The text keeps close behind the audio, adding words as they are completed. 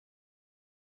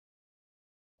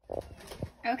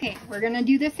Okay, we're gonna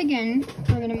do this again.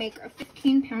 We're gonna make a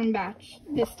 15-pound batch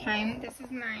this time. This is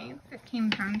my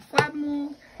 15-pound slab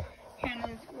mold.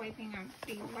 Hannah's wiping out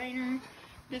the liner.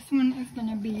 This one is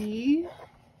gonna be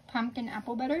pumpkin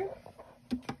apple butter.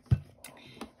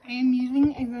 I am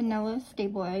using a vanilla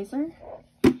stabilizer.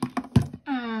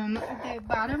 The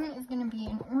bottom is gonna be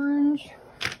an orange.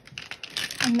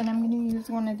 And then I'm gonna use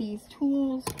one of these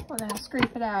tools. We're gonna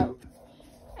scrape it out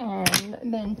and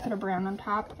then put a brown on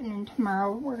top, and then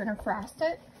tomorrow we're gonna frost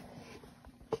it.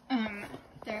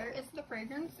 There is the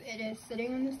fragrance. It is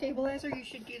sitting on the stabilizer. You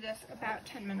should do this about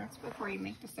 10 minutes before you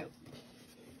make the soap.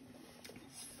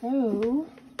 So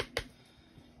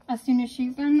as soon as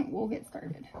she's done, we'll get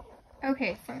started.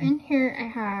 Okay, so in here I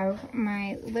have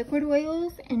my liquid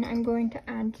oils, and I'm going to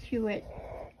add to it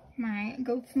my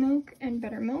goat's milk and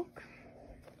buttermilk.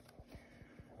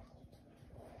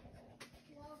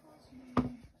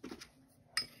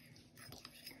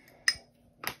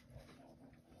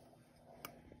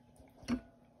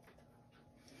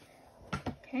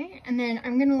 Okay, and then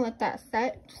I'm gonna let that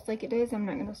set just like it is. I'm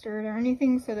not gonna stir it or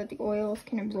anything so that the oils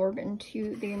can absorb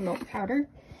into the milk powder.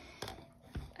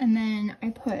 And then I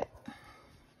put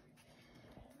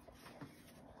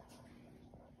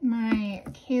my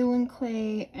kaolin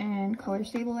clay and color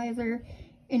stabilizer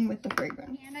in with the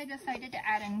fragrance. And I decided to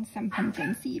add in some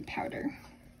pumpkin seed powder.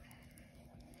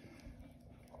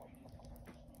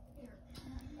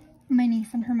 My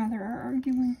niece and her mother are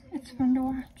arguing. It's fun to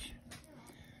watch.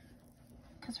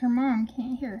 Because her mom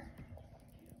can't hear.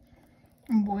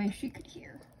 And boy, she could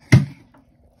hear.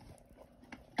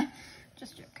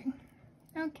 Just joking.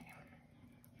 Okay.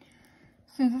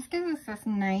 So this gives us this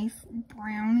nice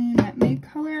brownie nutmeg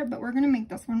color, but we're going to make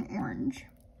this one orange.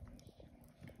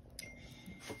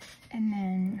 And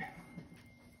then,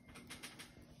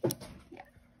 yeah.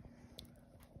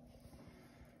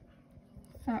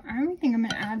 So I think I'm going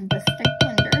to add the stick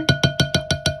blender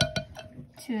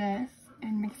to this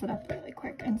and mix it up really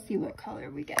quick and see what color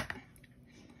we get.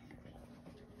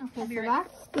 Okay, so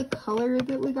that's the color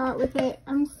that we got with it.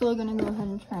 I'm still going to go ahead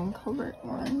and try and color it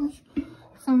orange.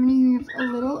 So I'm going to use a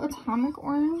little atomic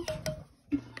orange.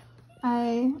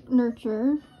 I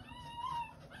nurture.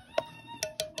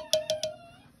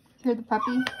 Hear the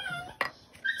puppy?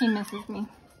 He misses me.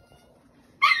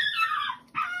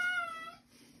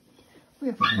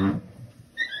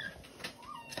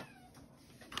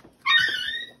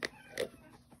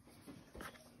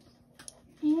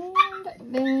 And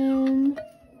then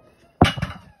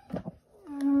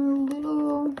a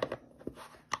little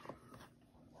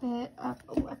bit of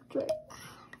electric.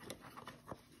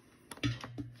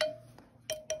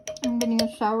 I'm getting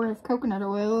a shower of coconut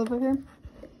oil over here.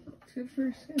 Good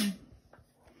for soon.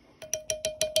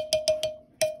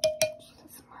 She's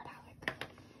a smart aleck.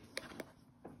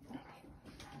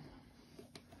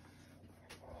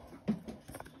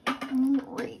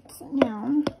 Alright,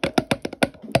 now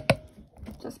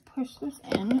just push this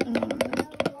in and then I'm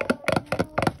just,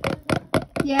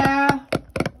 yeah,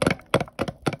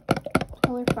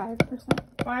 color 5%.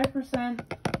 5%.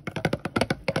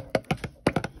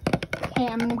 Okay,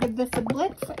 I'm gonna give this a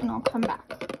blitz and I'll come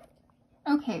back.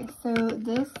 Okay, so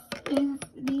this is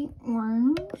the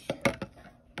orange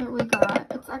that we got.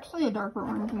 It's actually a darker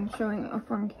orange I'm showing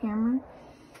up on camera.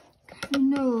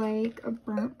 Kind of like a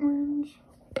burnt orange.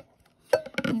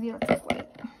 Maybe that's a light.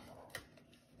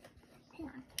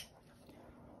 Here.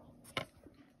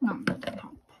 No, that doesn't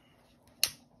help.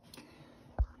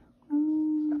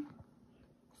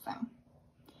 So,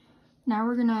 now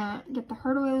we're gonna get the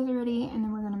hard oils ready, and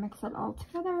then we're gonna mix it all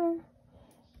together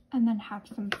and then have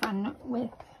some fun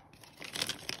with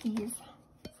these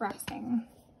frosting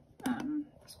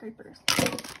scrapers.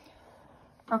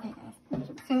 Okay guys,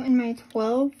 so in my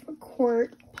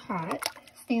 12-quart pot,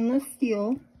 stainless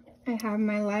steel, I have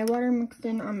my lye water mixed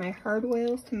in on my hard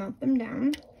oils to melt them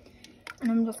down. And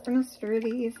I'm just gonna stir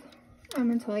these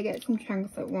until I get some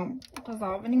chunks that won't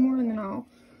dissolve anymore, and then I'll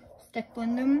stick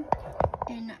blend them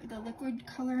in the liquid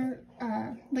color,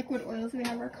 liquid oils we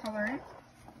have our colorant.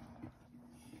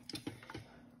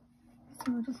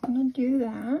 So we're just gonna do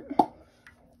that.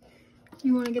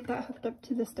 You want to get that hooked up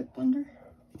to the stick blender?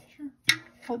 Sure.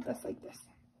 Hold this like this.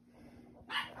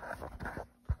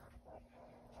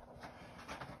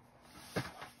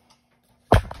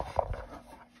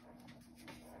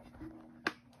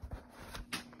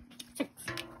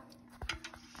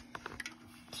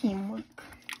 Teamwork.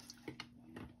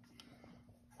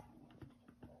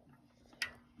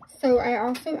 So I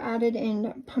also added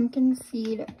in pumpkin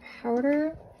seed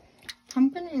powder.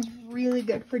 Pumpkin is really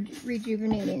good for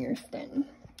rejuvenating your skin.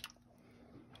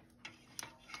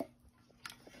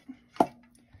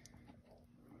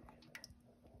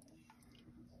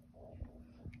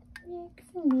 mix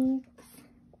and mix.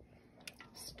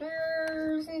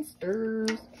 Stirs and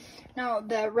stirs. Now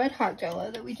the red hot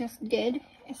jello that we just did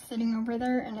is sitting over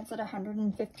there and it's at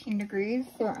 115 degrees.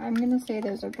 So I'm gonna say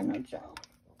those are gonna gel.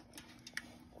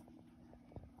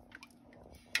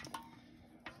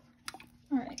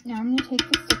 All right, now I'm gonna take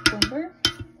the stick blender.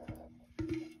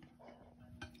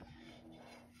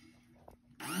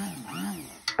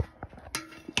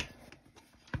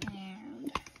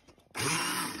 And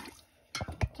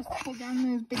just pull down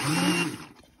those big ones.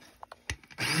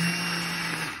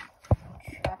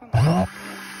 Chop them up.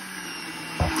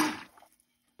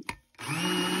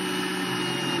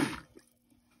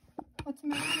 What's the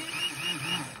matter?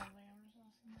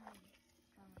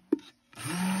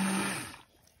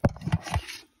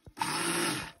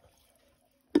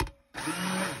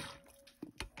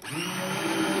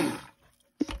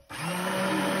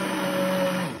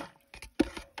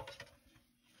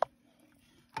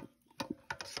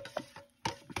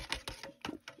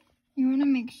 You want to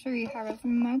make sure you have as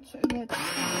much of the chunks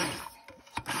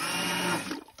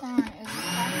on as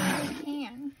fast as you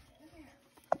can.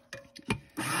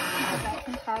 Because that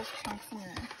can cause chunks in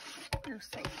your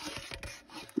site.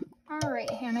 Alright,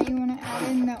 Hannah, you want to add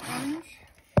in the orange?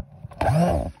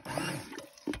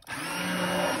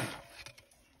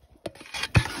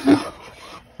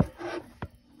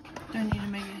 Do I need to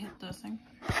make it hit this thing?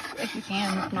 If you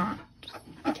can, if not, just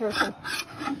be careful.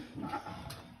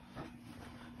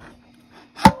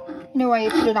 You know why you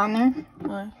put it on there?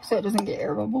 Why? So it doesn't get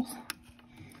air bubbles.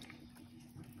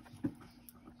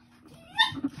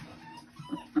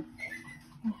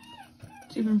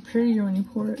 It's even prettier when you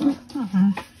pour it. You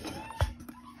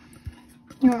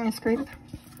want me to scrape?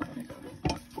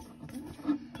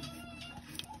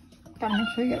 Gotta make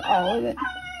sure you get all of it.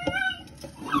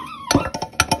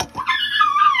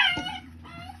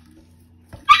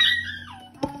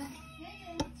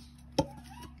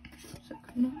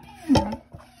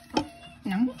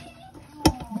 No.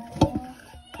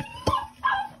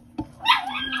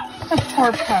 The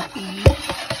poor puppy.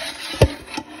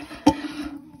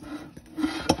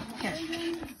 Here.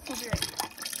 We'll be right back.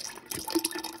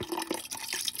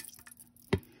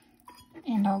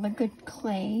 And all the good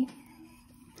clay.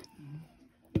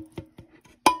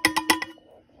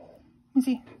 You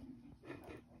see?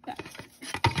 That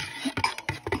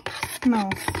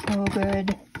smells so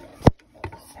good.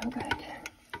 So good.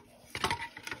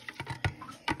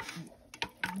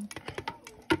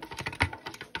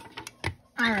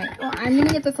 Alright, well I'm going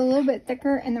to get this a little bit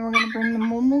thicker and then we're going to bring the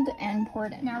mold and pour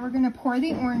it in. Now we're going to pour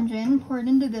the orange in, pour it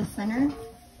into the center. Do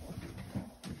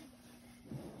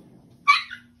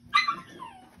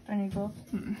I need both?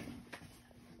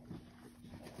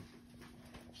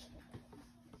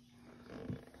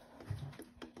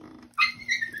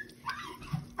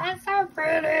 That's so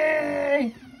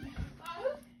pretty!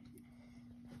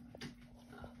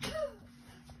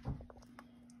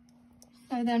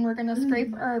 So then we're going to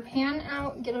scrape our pan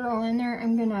out, get it all in there.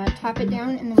 I'm going to top it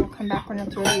down and then we'll come back when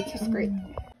it's ready to scrape.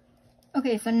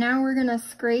 Okay, so now we're going to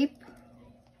scrape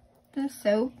the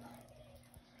soap.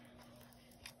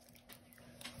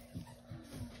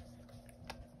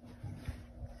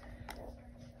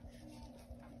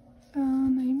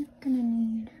 I'm going to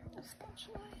need a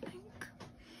spatula, I think.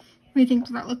 What do you think?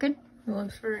 Does that look good? It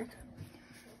looks very good.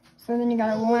 So then you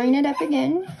got to line it up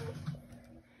again.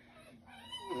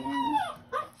 And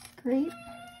scrape.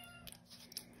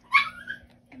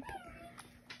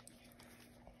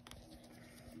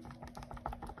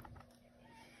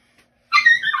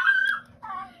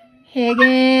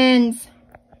 Higgins.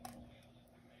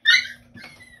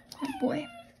 Oh boy.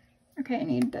 Okay, I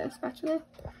need the spatula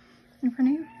in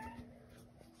front of you.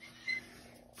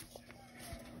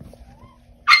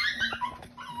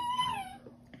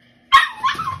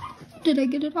 Did I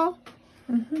get it all?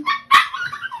 Mm-hmm.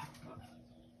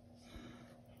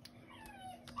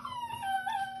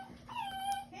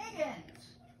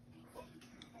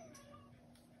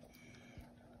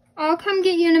 I'll come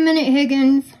get you in a minute,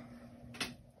 Higgins.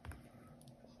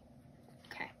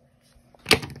 Okay.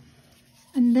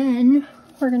 And then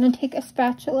we're going to take a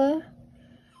spatula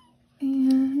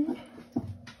and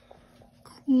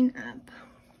clean up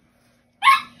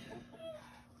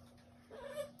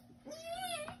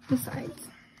the sides.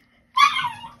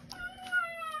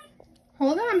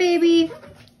 Hold on, baby.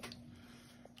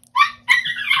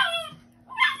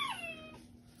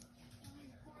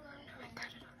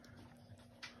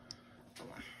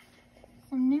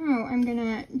 So now I'm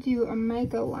gonna do a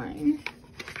mica line.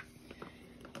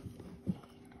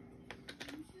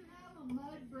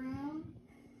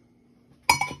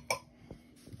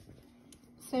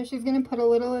 So she's gonna put a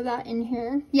little of that in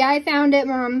here. Yeah, I found it,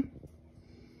 Mom.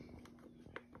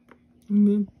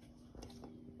 Mm-hmm.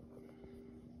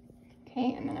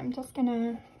 Okay, and then I'm just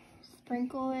gonna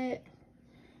sprinkle it.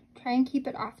 Try and keep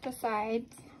it off the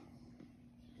sides.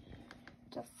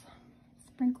 Just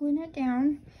sprinkling it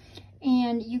down.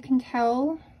 And you can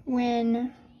tell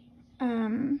when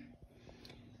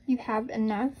you have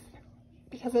enough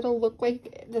because it'll look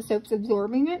like the soap's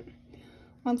absorbing it.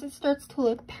 Once it starts to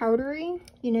look powdery,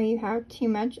 you know you have too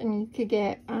much and you could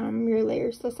get your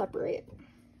layers to separate.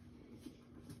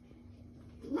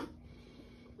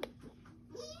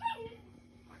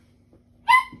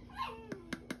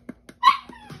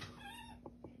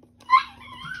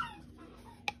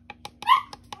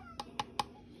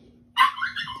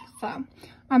 So,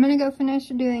 I'm going to go finish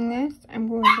doing this. I'm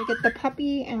going to get the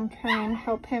puppy and try and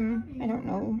help him. I don't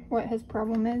know what his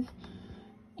problem is.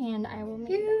 And I will make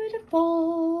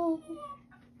beautiful.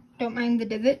 Don't mind the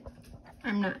divot.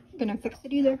 I'm not going to fix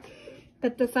it either.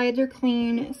 But the sides are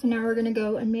clean. So now we're going to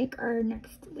go and make our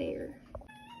next layer.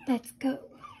 Let's go.